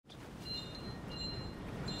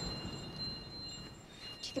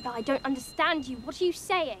Sugar, I don't understand you. What are you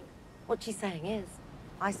saying? What she's saying is,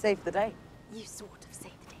 I saved the day. You sort of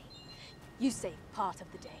saved the day. You saved part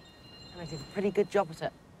of the day. And I did a pretty good job at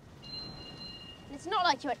it. And it's not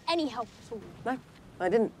like you had any help at all. No, I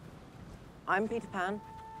didn't. I'm Peter Pan.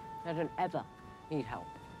 I don't ever need help.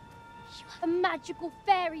 You have a magical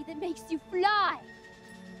fairy that makes you fly.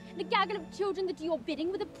 And a gaggle of children that do your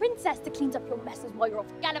bidding with a princess that cleans up your messes while you're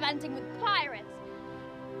off gallivanting with pirates.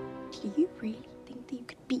 Do you really think that you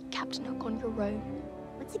could beat Captain Hook on your own?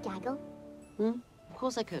 What's a gaggle? Of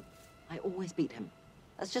course I could. I always beat him.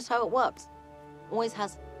 That's just how it works. Always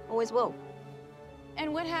has, always will.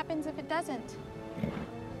 And what happens if it doesn't?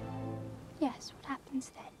 Yes, what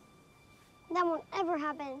happens then? That won't ever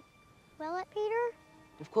happen. Will it, Peter?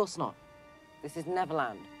 Of course not. This is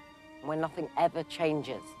Neverland, where nothing ever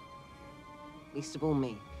changes. Least of all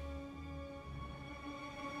me.